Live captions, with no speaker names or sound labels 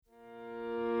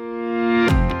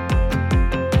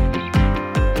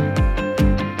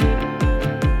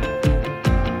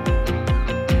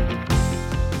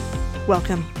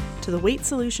Welcome to the Weight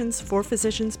Solutions for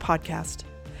Physicians podcast,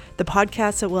 the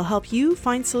podcast that will help you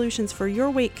find solutions for your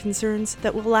weight concerns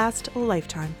that will last a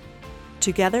lifetime.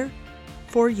 Together,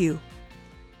 for you.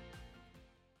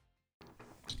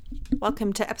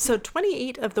 Welcome to episode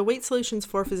 28 of the Weight Solutions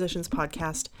for Physicians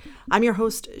podcast. I'm your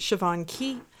host, Siobhan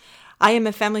Key. I am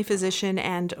a family physician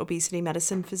and obesity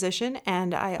medicine physician,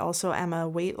 and I also am a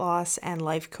weight loss and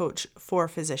life coach for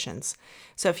physicians.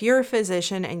 So if you're a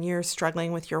physician and you're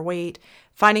struggling with your weight,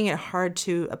 finding it hard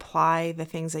to apply the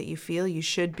things that you feel you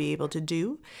should be able to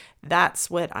do, that's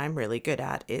what I'm really good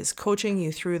at, is coaching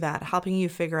you through that, helping you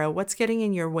figure out what's getting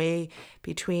in your way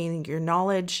between your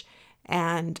knowledge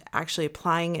and actually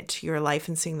applying it to your life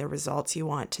and seeing the results you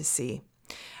want to see.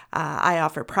 I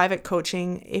offer private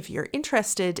coaching if you're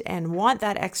interested and want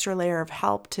that extra layer of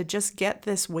help to just get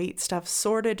this weight stuff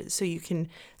sorted so you can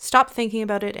stop thinking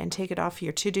about it and take it off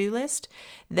your to-do list.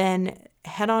 Then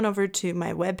head on over to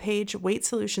my webpage,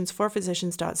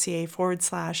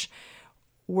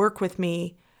 weightsolutionsforphysicians.ca/work with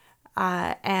me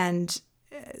and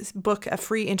book a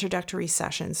free introductory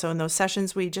session. So in those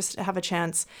sessions, we just have a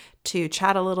chance to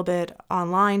chat a little bit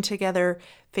online together,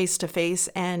 face to face,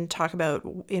 and talk about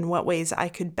in what ways I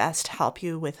could best help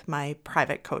you with my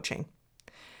private coaching.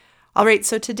 All right,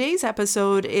 so today's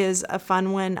episode is a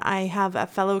fun one. I have a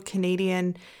fellow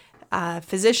Canadian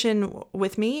physician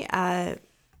with me,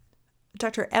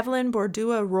 Dr. Evelyn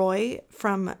Bordua-Roy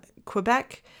from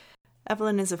Quebec.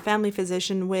 Evelyn is a family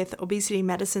physician with obesity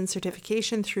medicine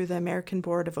certification through the American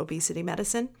Board of Obesity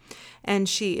Medicine, and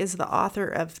she is the author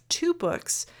of 2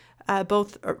 books,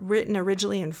 both written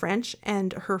originally in French,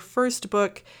 and her first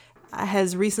book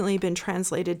has recently been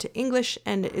translated to English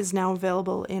and is now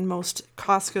available in most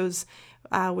Costco's,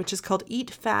 which is called Eat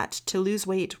Fat to Lose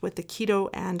Weight with the Keto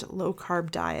and Low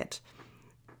Carb Diet.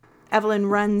 Evelyn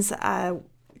runs a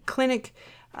clinic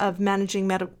of managing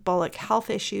metabolic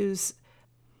health issues,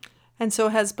 and so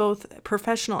has both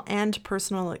professional and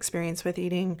personal experience with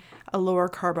eating a lower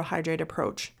carbohydrate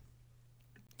approach.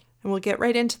 And we'll get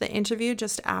right into the interview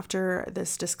just after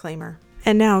this disclaimer.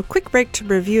 And now, a quick break to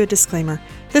review a disclaimer.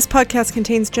 This podcast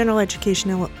contains general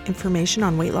educational information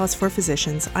on weight loss for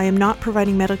physicians. I am not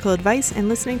providing medical advice, and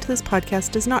listening to this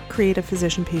podcast does not create a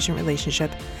physician-patient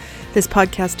relationship. This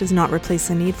podcast does not replace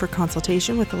the need for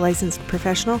consultation with a licensed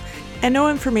professional, and no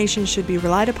information should be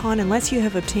relied upon unless you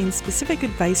have obtained specific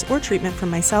advice or treatment from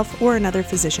myself or another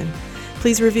physician.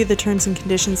 Please review the terms and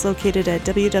conditions located at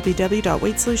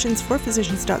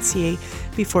www.weightsolutionsforphysicians.ca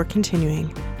before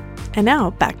continuing. And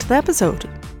now, back to the episode.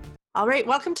 All right,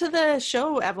 welcome to the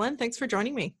show, Evelyn. Thanks for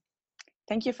joining me.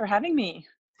 Thank you for having me.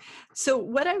 So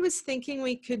what I was thinking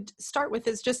we could start with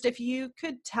is just if you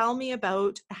could tell me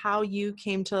about how you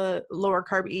came to lower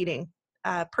carb eating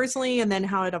personally, and then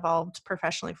how it evolved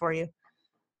professionally for you.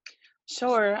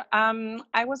 Sure.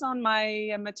 I was on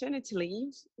my maternity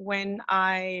leave when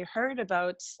I heard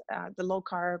about the low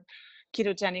carb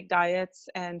ketogenic diets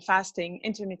and fasting,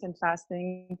 intermittent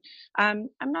fasting. I'm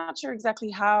not sure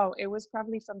exactly how. It was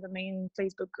probably from the main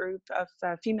Facebook group of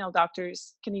female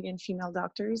doctors, Canadian female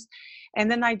doctors.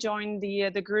 And then I joined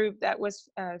the group that was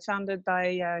founded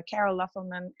by Carol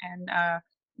Luffelman and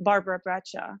Barbara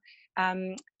Bradshaw.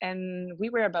 And we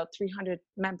were about 300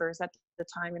 members at the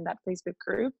time in that Facebook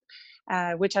group,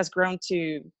 which has grown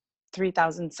to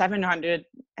 3,700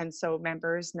 and so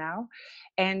members now.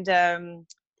 And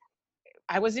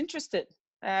I was interested.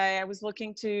 I was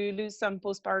looking to lose some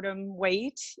postpartum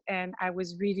weight, and I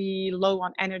was really low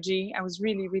on energy. I was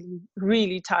really, really,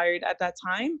 really tired at that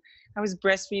time. I was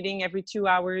breastfeeding every 2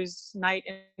 hours, night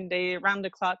and day, around the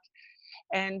clock.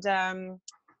 And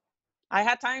I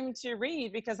had time to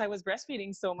read because I was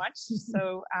breastfeeding so much.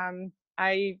 So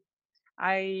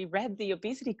I read the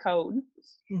obesity code,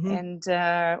 and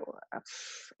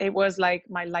it was like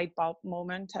my light bulb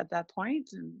moment at that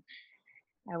point. And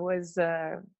I was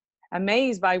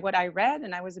amazed by what I read,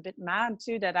 and I was a bit mad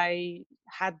too that I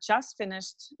had just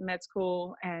finished med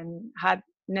school and had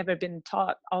never been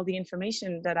taught all the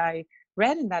information that I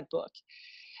read in that book.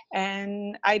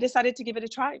 And I decided to give it a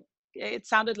try. It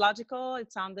sounded logical,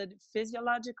 it sounded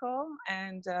physiological,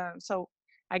 and so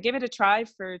I gave it a try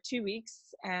for 2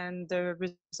 weeks, and the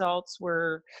results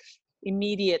were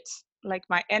immediate. Like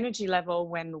my energy level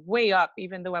went way up,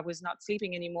 even though I was not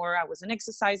sleeping anymore. I wasn't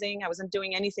exercising. I wasn't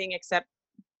doing anything except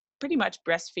pretty much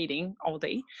breastfeeding all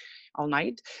day, all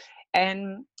night.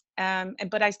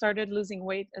 But I started losing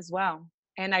weight as well.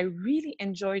 And I really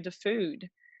enjoyed the food.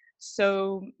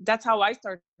 So that's how I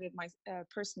started my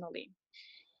personally.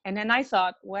 And then I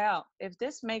thought, well, if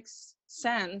this makes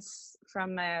sense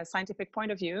from a scientific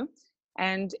point of view,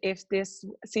 and if this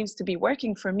seems to be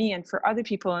working for me and for other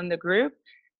people in the group,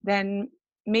 then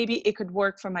maybe it could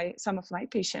work for some of my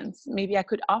patients. Maybe I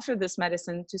could offer this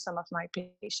medicine to some of my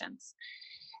patients.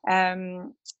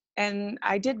 Um, and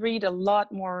I did read a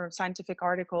lot more scientific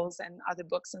articles and other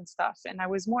books and stuff. And I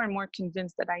was more and more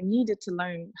convinced that I needed to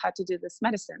learn how to do this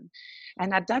medicine.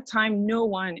 And at that time, no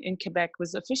one in Quebec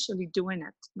was officially doing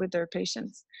it with their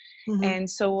patients. Mm-hmm. And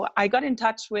so I got in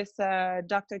touch with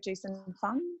Dr. Jason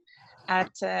Fung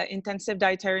at Intensive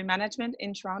Dietary Management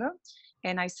in Toronto.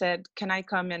 And I said, can I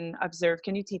come and observe?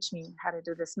 Can you teach me how to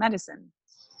do this medicine?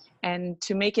 And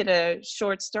to make it a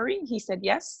short story, he said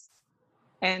yes.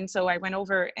 And so I went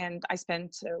over and I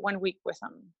spent 1 week with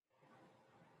him.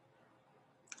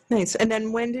 Nice. And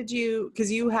then when did you,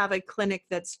 because you have a clinic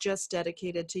that's just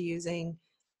dedicated to using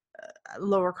a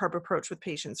lower carb approach with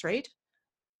patients, right?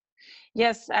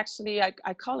 Yes, actually, I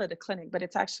call it a clinic, but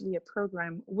it's actually a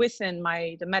program within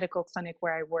the medical clinic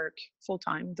where I work full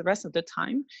time the rest of the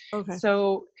time. Okay.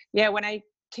 So yeah, when I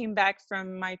came back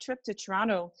from my trip to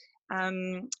Toronto,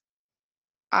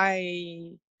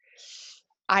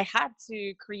 I had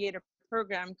to create a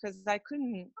program because I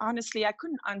couldn't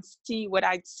unsee what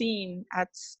I'd seen at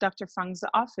Dr. Fung's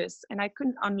office, and I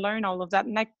couldn't unlearn all of that.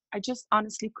 And I just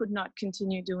honestly could not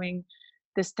continue doing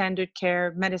the standard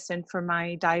care medicine for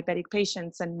my diabetic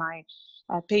patients and my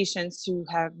patients who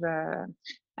have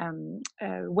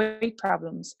weight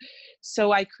problems.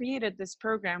 So I created this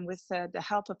program with the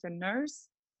help of a nurse,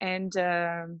 and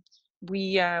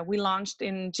we launched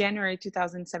in January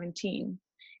 2017.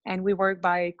 And we work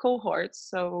by cohorts.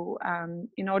 So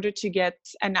in order to get,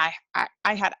 and I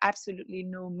had absolutely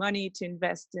no money to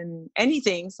invest in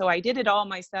anything. So I did it all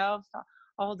myself,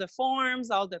 all the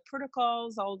forms, all the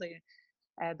protocols, all the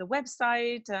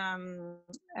website,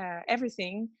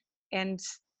 everything. And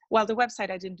well, the website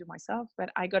I didn't do myself,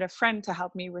 but I got a friend to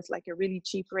help me with like a really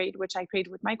cheap rate, which I paid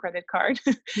with my credit card.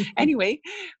 Anyway,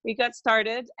 we got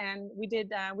started and we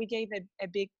gave a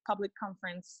big public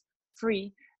conference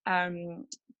free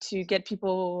to get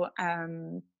people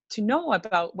to know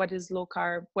about what is low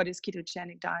carb, what is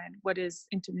ketogenic diet, what is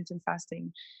intermittent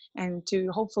fasting, and to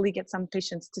hopefully get some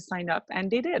patients to sign up. And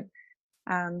they did.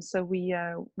 So we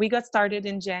got started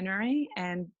in January,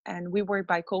 and we work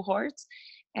by cohorts,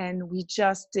 and we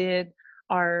just did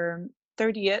our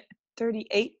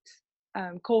 38th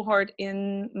cohort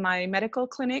in my medical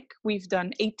clinic. We've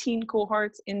done 18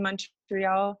 cohorts in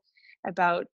Montreal,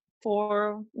 about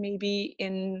 4 maybe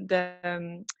in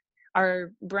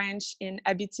our branch in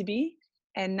Abitibi,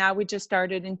 and now we just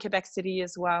started in Quebec City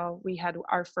as well. We had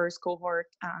our first cohort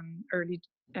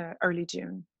early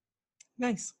June.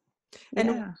 Nice. Yeah.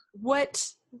 And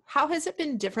how has it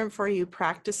been different for you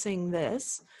practicing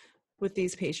this with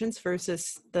these patients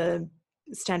versus the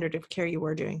standard of care you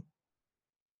were doing?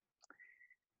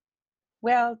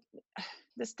 Well,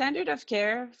 the standard of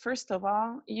care, first of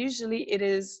all, usually it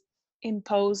is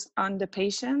imposed on the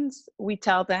patients. We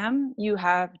tell them, you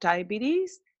have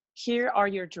diabetes, here are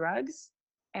your drugs,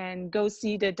 and go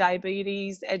see the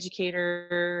diabetes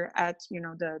educator at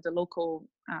the local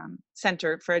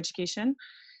center for education.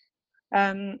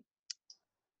 And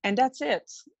that's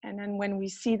it. And then when we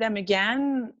see them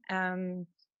again,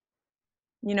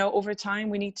 over time,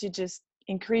 we need to just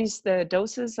increase the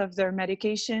doses of their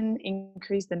medication,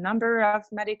 increase the number of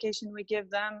medication we give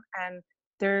them, and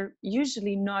they're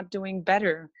usually not doing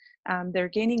better. They're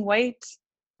gaining weight.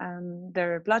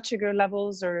 Their blood sugar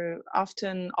levels are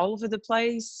often all over the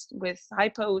place with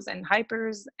hypos and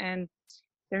hypers, and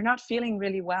they're not feeling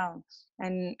really well.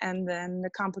 And then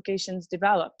the complications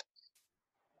develop.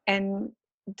 And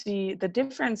the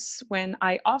difference when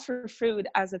I offer food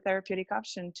as a therapeutic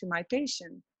option to my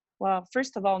patient, well,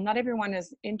 first of all, not everyone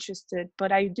is interested,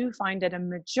 but I do find that a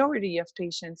majority of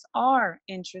patients are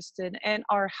interested and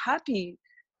are happy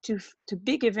to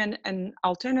be given an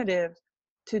alternative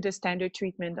to the standard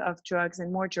treatment of drugs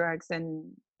and more drugs and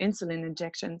insulin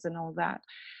injections and all that.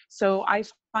 So I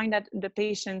find that the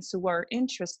patients who are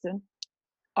interested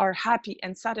are happy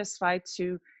and satisfied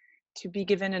to be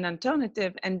given an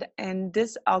alternative, and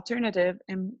this alternative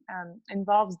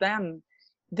involves them.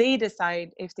 They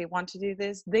decide if they want to do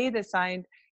this.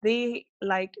 They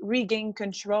like regain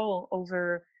control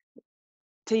over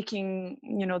taking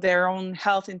their own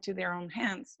health into their own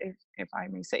hands, if I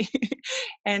may say.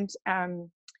 and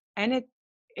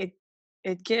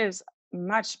it gives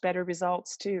much better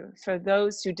results too for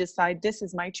those who decide this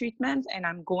is my treatment and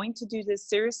I'm going to do this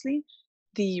seriously.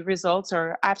 The results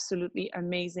are absolutely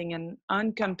amazing and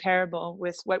uncomparable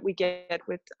with what we get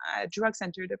with a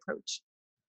drug-centered approach.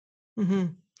 Mm-hmm.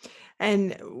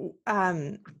 And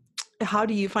how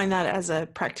do you find that as a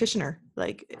practitioner?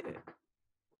 Like,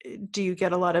 do you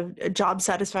get a lot of job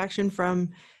satisfaction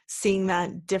from seeing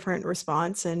that different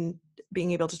response and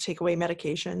being able to take away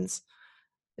medications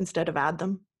instead of add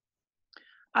them?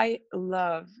 I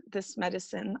love this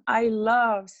medicine. I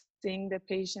love seeing the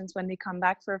patients when they come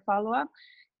back for a follow-up.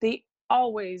 They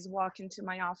always walk into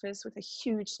my office with a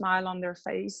huge smile on their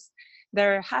face.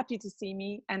 They're happy to see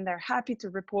me and they're happy to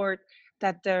report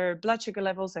that their blood sugar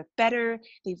levels are better,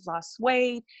 they've lost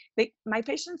weight. My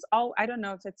patients all, I don't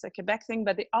know if it's a Quebec thing,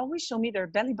 but they always show me their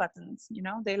belly buttons, you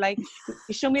know? They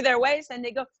show me their waist and they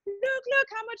go, look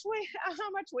how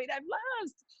much weight I've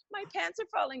lost. My pants are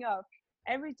falling off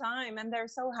every time, and they're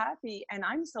so happy, and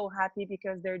I'm so happy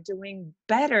because they're doing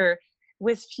better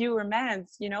with fewer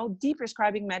meds. You know,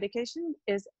 deprescribing medication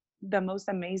is the most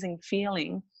amazing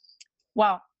feeling.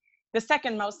 Well, the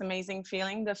second most amazing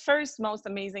feeling, the first most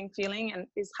amazing feeling, and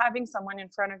is having someone in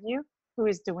front of you who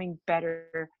is doing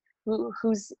better,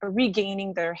 who's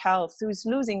regaining their health, who's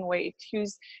losing weight,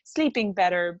 who's sleeping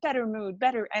better, better mood,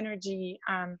 better energy,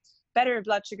 better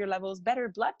blood sugar levels, better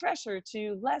blood pressure,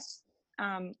 to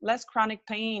less chronic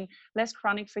pain, less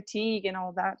chronic fatigue, and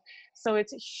all that. So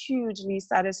it's hugely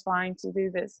satisfying to do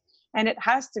this, and it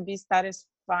has to be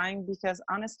satisfying because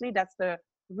honestly, that's the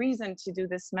reason to do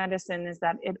this medicine, is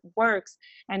that it works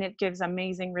and it gives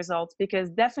amazing results. Because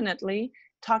definitely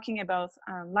talking about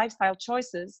lifestyle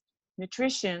choices,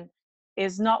 nutrition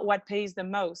is not what pays the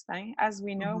most. Eh? As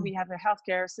we know, Mm-hmm. we have a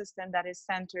healthcare system that is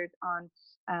centered on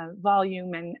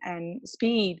volume and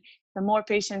speed. The more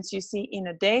patients you see in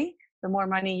a day, the more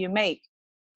money you make.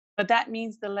 But that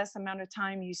means the less amount of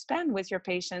time you spend with your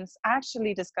patients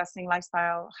actually discussing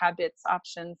lifestyle habits,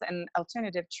 options, and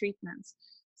alternative treatments.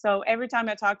 So every time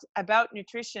I talk about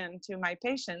nutrition to my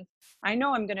patients, I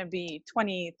know I'm going to be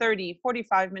 20, 30,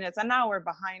 45 minutes, an hour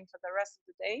behind for the rest of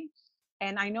the day.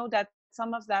 And I know that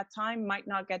some of that time might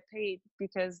not get paid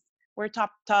because we're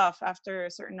topped off after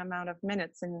a certain amount of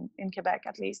minutes in Quebec,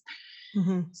 at least.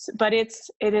 Mm-hmm. But it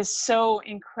is so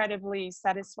incredibly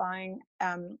satisfying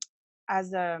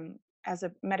as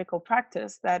a medical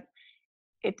practice that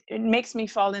it makes me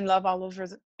fall in love all over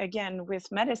again with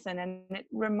medicine. And it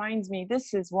reminds me,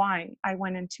 this is why I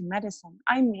went into medicine.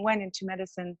 I went into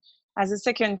medicine as a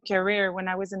second career when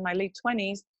I was in my late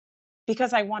 20s,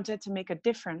 because I wanted to make a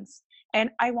difference,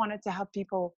 and I wanted to help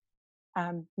people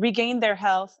regain their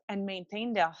health and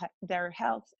maintain their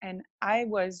health. And I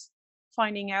was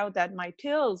finding out that my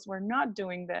pills were not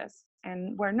doing this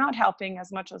and were not helping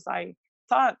as much as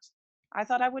thought. I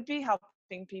thought I would be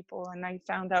helping people. And I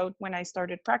found out when I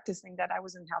started practicing that I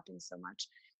wasn't helping so much.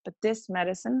 But this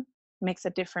medicine makes a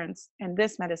difference, and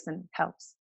this medicine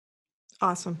helps.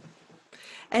 Awesome.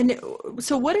 And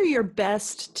so what are your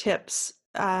best tips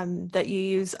that you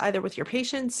use either with your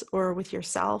patients or with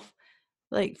yourself,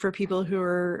 like for people who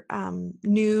are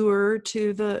newer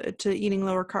to eating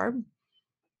lower carb?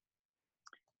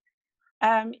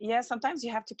 Yeah, sometimes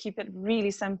you have to keep it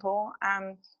really simple.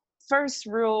 First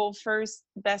rule, first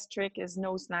best trick is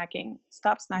no snacking.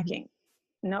 Stop Mhm. snacking.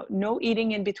 No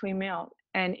eating in between meal.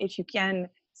 And if you can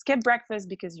skip breakfast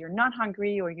because you're not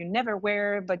hungry, or you never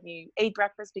were, but you ate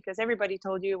breakfast because everybody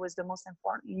told you it was the most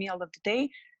important meal of the day,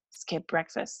 skip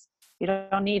breakfast. You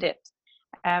don't need it.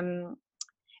 Um,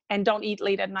 and don't eat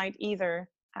late at night either.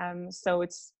 So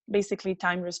it's basically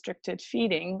time restricted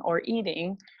feeding or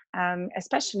eating,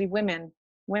 especially women.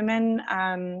 Women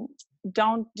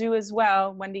don't do as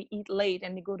well when they eat late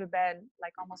and they go to bed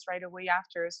like almost right away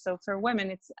after. So for women,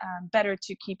 it's better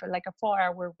to keep like a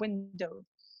 4-hour window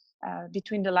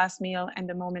between the last meal and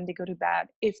the moment they go to bed,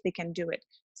 if they can do it.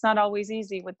 It's not always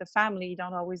easy with the family. You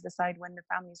don't always decide when the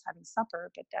family is having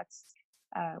supper, but that's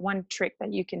one trick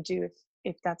that you can do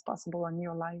if that's possible in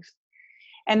your life.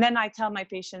 And then I tell my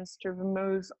patients to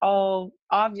remove all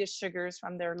obvious sugars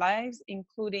from their lives,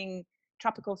 including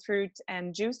tropical fruit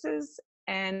and juices,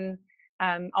 and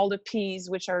all the peas,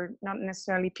 which are not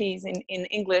necessarily peas in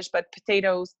English, but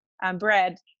potatoes,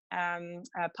 bread,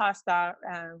 pasta,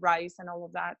 rice, and all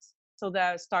of that. So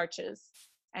the starches.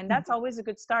 And that's always a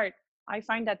good start. I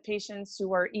find that patients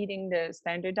who are eating the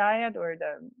standard diet or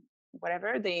the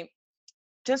whatever, they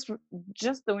just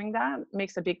just doing that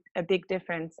makes a big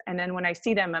difference. And then when I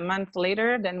see them a month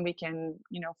later, then we can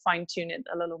fine tune it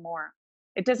a little more.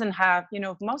 It doesn't have,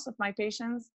 most of my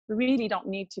patients really don't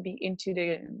need to be into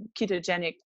the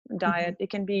ketogenic Mhm. diet.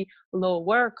 It can be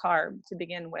lower carb to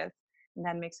begin with, and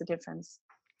that makes a difference.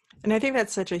 And I think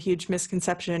that's such a huge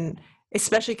misconception,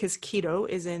 especially because keto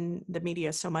is in the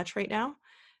media so much right now,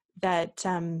 that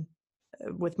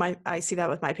I see that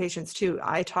with my patients too.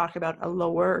 I talk about a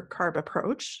lower carb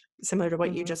approach, similar to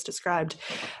what you Hmm. just described,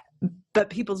 but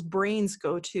people's brains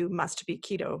go to must be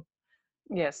keto.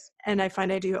 Yes. And I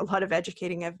find I do a lot of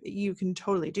educating of you can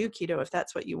totally do keto if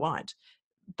that's what you want,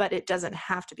 but it doesn't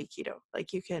have to be keto.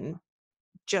 Like you can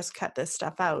just cut this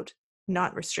stuff out,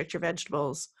 not restrict your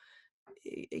vegetables,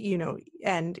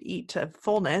 and eat to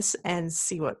fullness and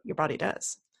see what your body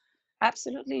does.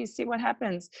 Absolutely. See what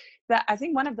happens. That I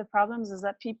think one of the problems is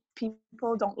that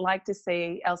people don't like to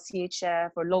say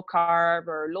LCHF or low carb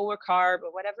or lower carb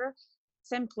or whatever.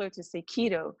 Simpler to say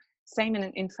keto. Same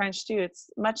in French too. It's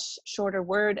much shorter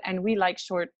word, and we like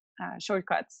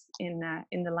shortcuts in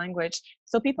the language.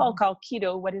 So people call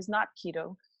keto what is not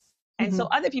keto, and so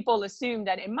Mm-hmm. other people assume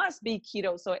that it must be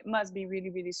keto, so it must be really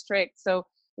really strict. So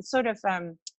it's sort of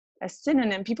a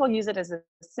synonym. People use it as a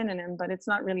synonym, but it's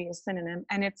not really a synonym.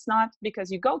 And it's not because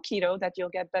you go keto that you'll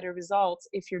get better results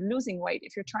if you're losing weight,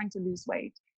 if you're trying to lose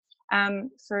weight.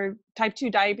 For type 2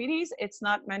 diabetes, it's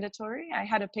not mandatory. I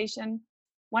had a patient,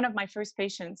 one of my first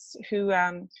patients, who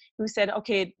said,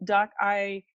 okay, doc,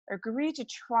 I agree to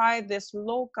try this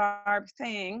low carb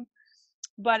thing,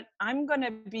 but I'm going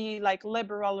to be like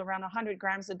liberal around 100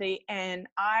 grams a day. And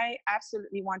I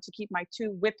absolutely want to keep my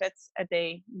 2 whippets a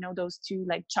day, those 2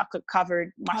 like chocolate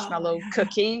covered Oh, marshmallow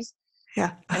cookies.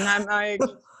 yeah. And I'm like,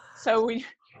 so we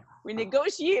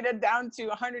negotiated down to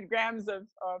 100 grams of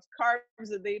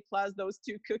carbs a day plus those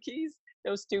 2 cookies,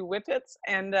 those 2 whippets.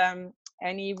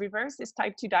 And he reversed his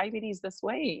type 2 diabetes this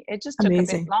way. It just took a bit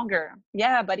Amazing. longer.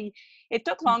 Yeah, but it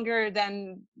took longer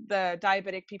than the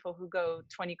diabetic people who go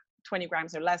 20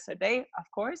 grams or less a day, of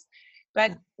course.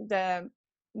 But Yeah. the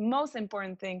most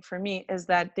important thing for me is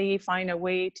that they find a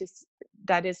way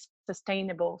that is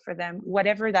sustainable for them,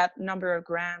 whatever that number of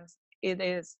grams it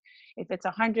is. If it's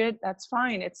 100, that's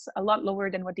fine. It's a lot lower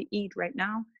than what they eat right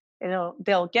now.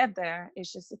 They'll get there.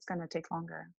 It's going to take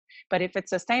longer. But if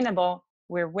it's sustainable,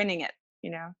 we're winning it,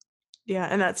 you know. Yeah,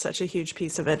 and that's such a huge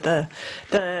piece of it,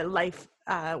 the life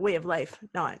way of life,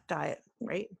 not diet,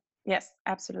 right? Yes,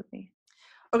 absolutely.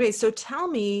 Okay, so tell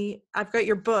me, I've got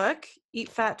your book, Eat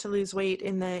Fat to Lose Weight,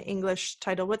 in the English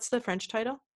title. What's the French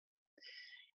title?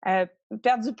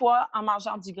 Perdre du poids en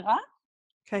mangeant du gras.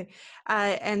 Okay,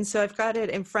 and so I've got it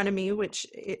in front of me, which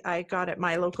I got at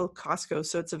my local Costco,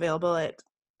 so it's available at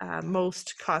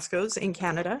most Costco's in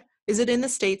Canada. Is it in the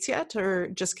States yet, or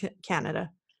just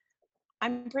Canada?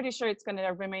 I'm pretty sure it's going to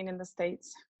remain in the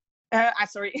States.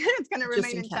 Sorry, it's going to Just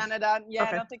remain in in Canada. Canada. Yeah, I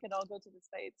Okay. don't think it'll go to the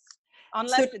States So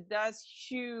unless it does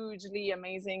hugely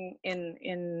amazing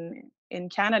in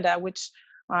Canada, which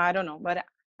I don't know, but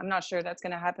I'm not sure that's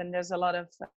going to happen. There's a lot of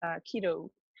keto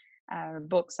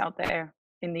books out there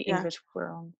in the yeah. English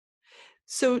world.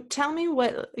 So tell me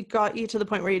what got you to the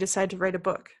point where you decided to write a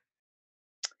book.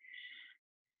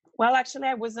 Well, actually,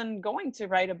 I wasn't going to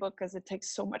write a book because it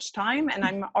takes so much time, and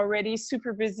I'm already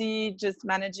super busy just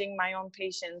managing my own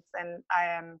patients. And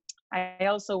I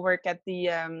also work at the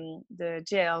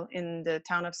jail in the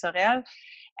town of Sorel,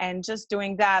 and just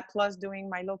doing that plus doing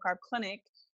my low carb clinic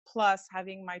plus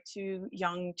having my 2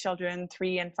 young children,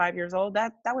 3 and 5 years old,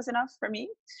 that was enough for me.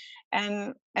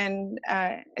 And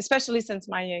especially since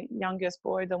my youngest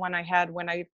boy, the one I had when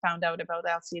I found out about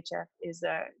LCHF, is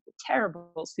a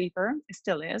terrible sleeper. It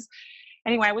still is.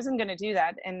 Anyway, I wasn't going to do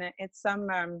that. And it's some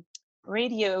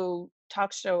radio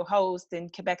talk show host in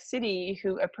Quebec City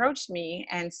who approached me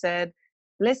and said,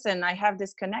 listen, I have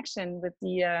this connection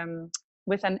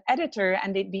with an editor,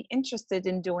 and they'd be interested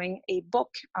in doing a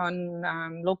book on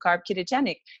low carb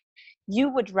ketogenic. You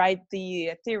would write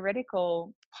the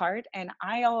theoretical part and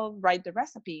I'll write the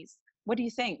recipes. What do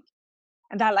you think?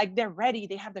 And they're ready.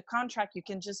 They have the contract. You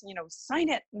can just, sign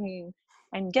it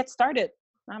and get started.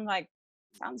 And I'm like,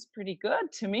 sounds pretty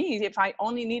good to me. If I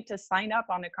only need to sign up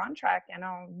on a contract and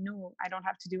I don't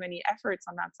have to do any efforts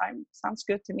on that side, sounds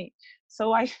good to me.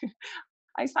 So I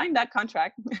I signed that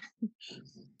contract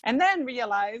and then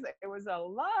realized it was a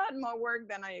lot more work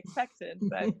than I expected.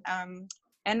 But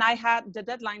and I had the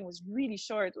deadline was really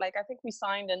short. Like I think we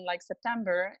signed in like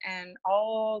September, and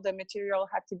all the material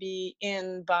had to be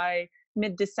in by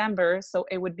mid-December, so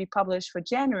it would be published for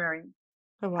January,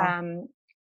 Oh wow. um,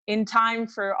 in time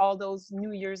for all those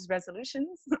New Year's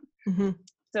resolutions. Mm-hmm.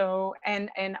 So and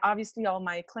obviously all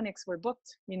my clinics were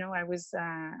booked. I was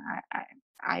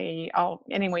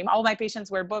anyway, all my patients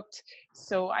were booked,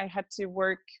 so I had to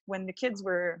work when the kids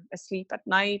were asleep at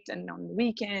night and on the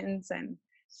weekends and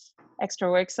extra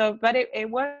work. So but it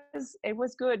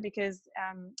was good because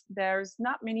there's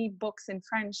not many books in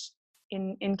French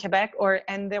in Quebec,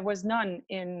 and there was none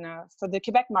in for the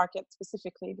Quebec market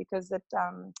specifically, because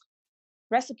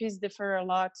recipes differ a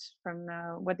lot from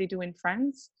what they do in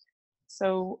France.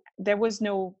 So there was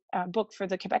no book for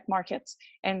the Quebec market.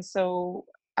 And so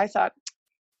I thought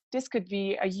this could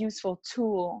be a useful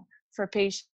tool for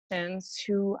patients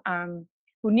who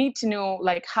need to know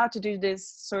like how to do this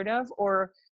sort of,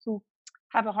 or who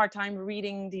have a hard time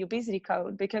reading the obesity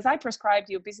code, because I prescribe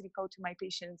the obesity code to my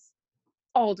patients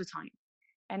all the time.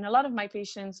 And a lot of my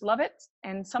patients love it.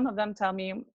 And some of them tell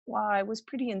me, wow, it was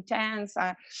pretty intense.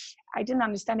 I didn't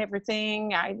understand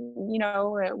everything.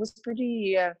 It was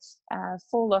pretty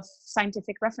full of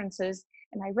scientific references.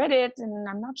 And I read it and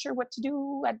I'm not sure what to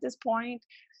do at this point.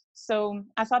 So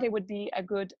I thought it would be a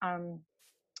good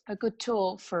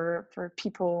tool for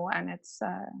people, and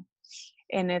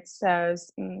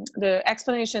the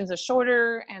explanations are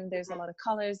shorter and there's a lot of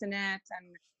colors in it,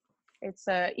 and it's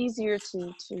easier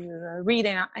to read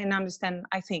and understand,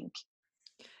 I think.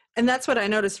 And that's what I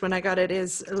noticed when I got it,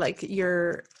 is like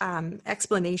your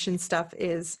explanation stuff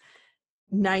is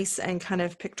nice and kind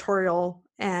of pictorial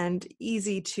and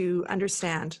easy to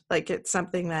understand. Like it's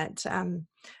something that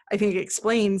I think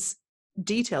explains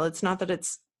detail. It's not that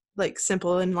it's like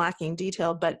simple and lacking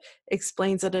detail, but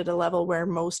explains it at a level where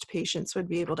most patients would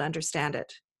be able to understand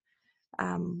it,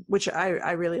 which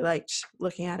I really liked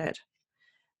looking at it.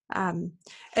 And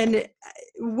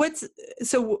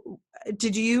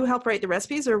did you help write the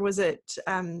recipes, or was it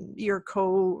your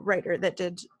co-writer that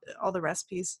did all the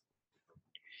recipes?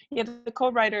 Yeah, my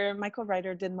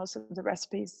co-writer did most of the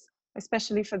recipes,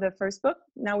 especially for the first book.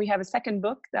 Now we have a second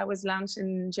book that was launched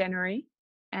in January,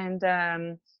 and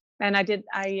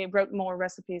I wrote more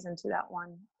recipes into that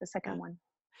one, the second one.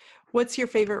 What's your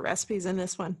favorite recipes in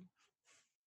this one?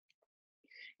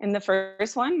 In the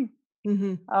first one?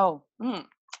 Mm-hmm.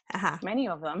 Many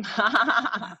of them.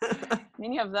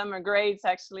 Many of them are great,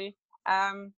 actually.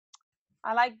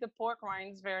 I like the pork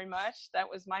rinds very much. That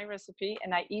was my recipe,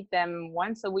 and I eat them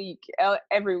once a week,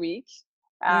 every week.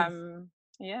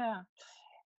 Yeah.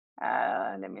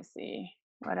 Let me see.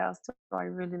 What else do I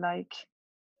really like?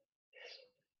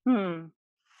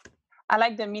 I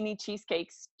like the mini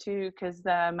cheesecakes too, because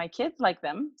my kids like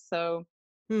them. So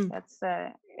that's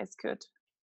it's good.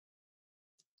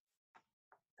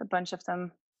 A bunch of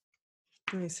them.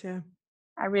 Nice, yeah.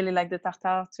 I really like the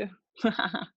tartare too.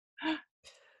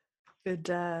 Good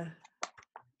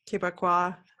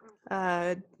Québécois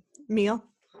meal.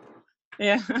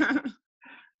 Yeah.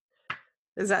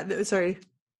 Is that, sorry,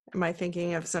 am I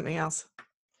thinking of something else?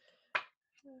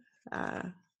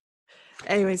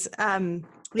 Anyways,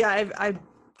 yeah, I've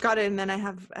got it, and then I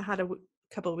have had a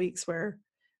couple of weeks where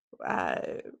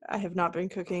I have not been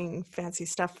cooking fancy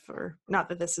stuff, or not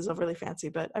that this is overly fancy,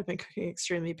 but I've been cooking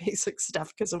extremely basic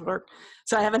stuff because of work.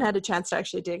 So I haven't had a chance to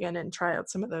actually dig in and try out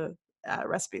some of the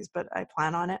recipes, but I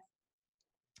plan on it.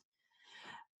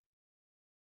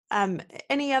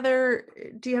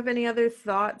 Do you have any other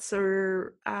thoughts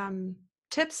or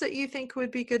tips that you think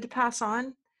would be good to pass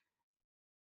on?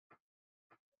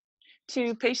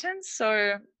 To patients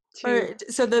or Or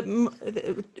so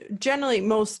generally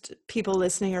most people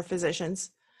listening are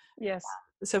physicians. Yes.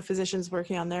 So physicians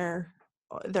working on their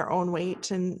own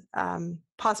weight, and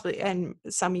possibly, and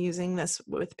some using this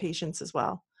with patients as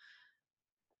well.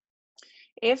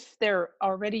 If they're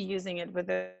already using it with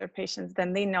their patients,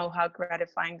 then they know how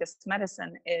gratifying this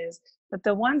medicine is. But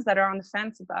the ones that are on the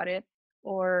fence about it,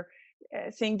 or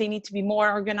think they need to be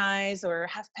more organized, or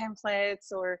have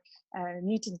pamphlets, or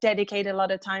need to dedicate a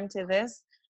lot of time to this,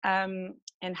 and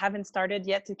haven't started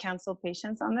yet to counsel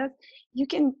patients on this,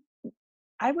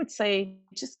 I would say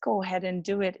just go ahead and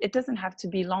do it. It doesn't have to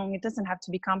be long. It doesn't have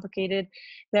to be complicated.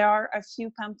 There are a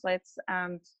few pamphlets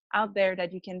out there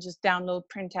that you can just download,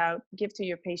 print out, give to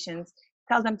your patients,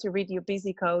 tell them to read the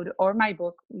obesity code or my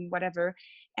book, whatever.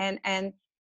 And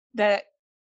the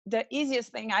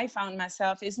easiest thing I found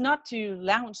myself is not to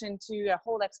launch into a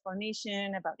whole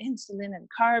explanation about insulin and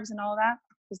carbs and all that,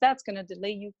 because that's going to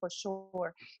delay you for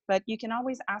sure. But you can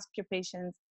always ask your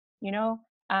patients, you know,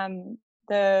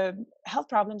 the health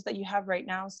problems that you have right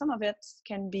now, some of it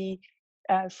can be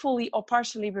fully or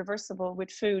partially reversible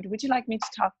with food. Would you like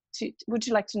would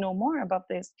you like to know more about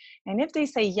this? And if they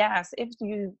say yes, if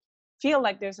you feel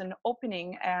like there's an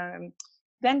opening,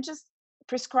 then just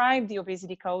prescribe the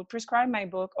obesity code, prescribe my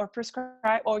book, or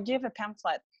prescribe or give a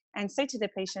pamphlet and say to the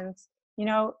patients,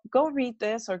 go read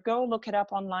this, or go look it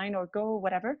up online, or go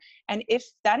whatever. And if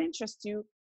that interests you,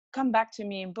 come back to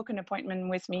me and book an appointment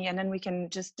with me, and then we can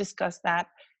just discuss that,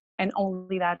 and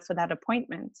only that for that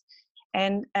appointment.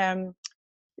 And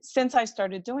since I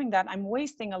started doing that, I'm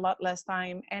wasting a lot less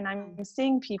time, and I'm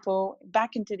seeing people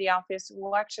back into the office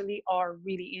who actually are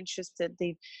really interested.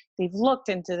 They've looked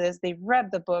into this, they've read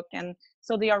the book, and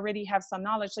so they already have some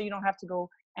knowledge. So you don't have to go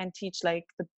and teach like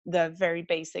the very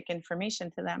basic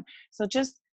information to them. So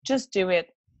just do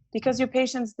it, because your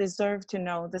patients deserve to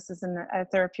know this is a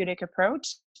therapeutic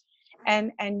approach.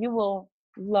 and you will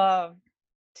love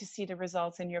to see the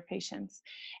results in your patients.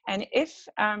 And if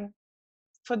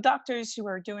for doctors who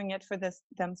are doing it for this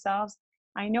themselves,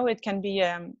 I know it can be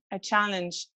a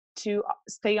challenge to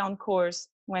stay on course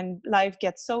when life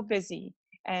gets so busy,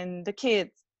 and the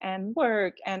kids and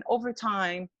work and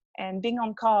overtime and being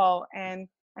on call, and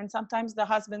sometimes the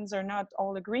husbands are not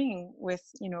all agreeing with,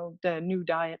 you know, the new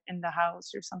diet in the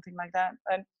house or something like that.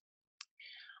 But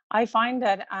I find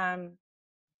that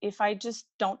if I just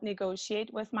don't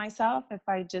negotiate with myself, if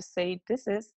I just say, this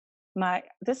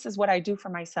is what I do for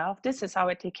myself, this is how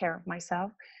I take care of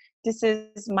myself, this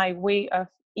is my way of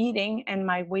eating and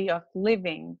my way of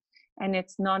living, and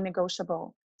it's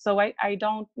non-negotiable. So I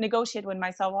don't negotiate with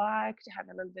myself, well, I could have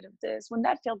a little bit of this. Wouldn't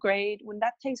that feel great? Wouldn't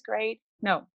that taste great?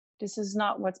 No, this is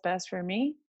not what's best for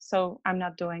me. So I'm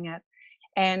not doing it.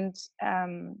 And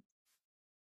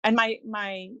and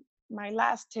my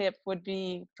last tip would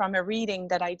be from a reading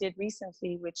that I did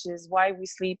recently, which is Why We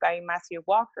Sleep by Matthew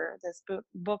Walker. This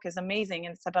book is amazing,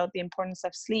 and it's about the importance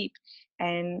of sleep.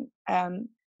 And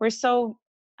we're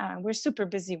super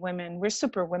busy women. We're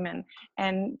super women,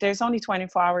 and there's only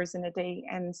 24 hours in a day,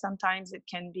 and sometimes it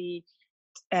can be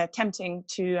tempting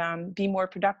to be more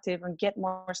productive and get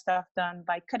more stuff done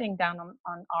by cutting down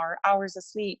on our hours of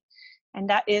sleep. And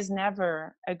that is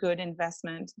never a good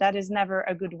investment. That is never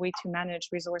a good way to manage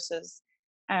resources.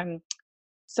 Um,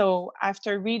 so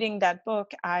after reading that book,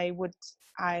 I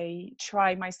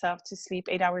try myself to sleep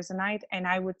 8 hours a night, and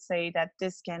I would say that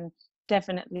this can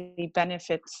definitely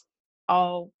benefit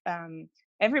all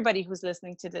everybody who's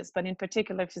listening to this, but in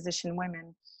particular physician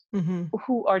women Mm-hmm.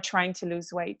 who are trying to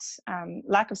lose weight.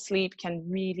 Lack of sleep can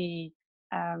really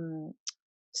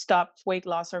stop weight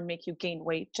loss or make you gain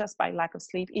weight just by lack of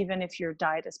sleep, even if your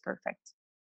diet is perfect.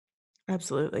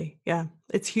 Absolutely. Yeah.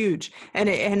 It's huge. And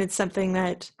it's something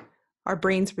that our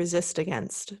brains resist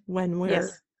against when we're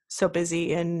Yes. so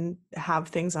busy and have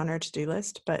things on our to-do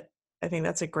list. But I think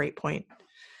that's a great point.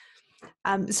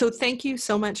 So thank you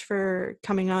so much for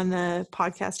coming on the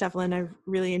podcast, Evelyn. I've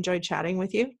really enjoyed chatting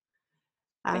with you.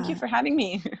 Thank you Uh, for having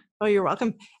me. oh, you're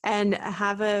welcome. And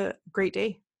have a great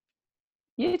day.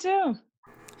 You too.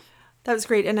 That was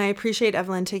great. And I appreciate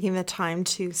Evelyn taking the time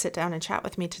to sit down and chat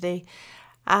with me today.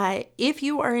 If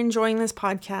you are enjoying this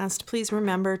podcast, please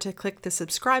remember to click the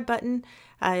subscribe button.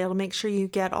 It'll make sure you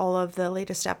get all of the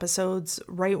latest episodes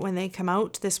right when they come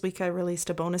out. This week I released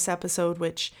a bonus episode,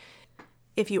 which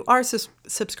if you are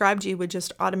subscribed, you would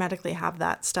just automatically have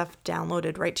that stuff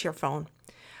downloaded right to your phone.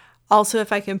 Also,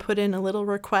 if I can put in a little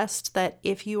request that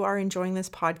if you are enjoying this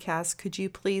podcast, could you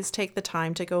please take the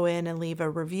time to go in and leave a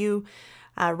review?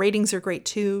 Ratings are great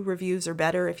too. Reviews are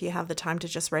better if you have the time to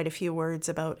just write a few words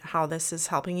about how this is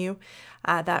helping you.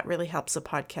 That really helps the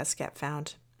podcast get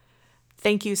found.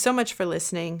 Thank you so much for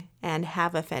listening, and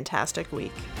have a fantastic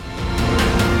week.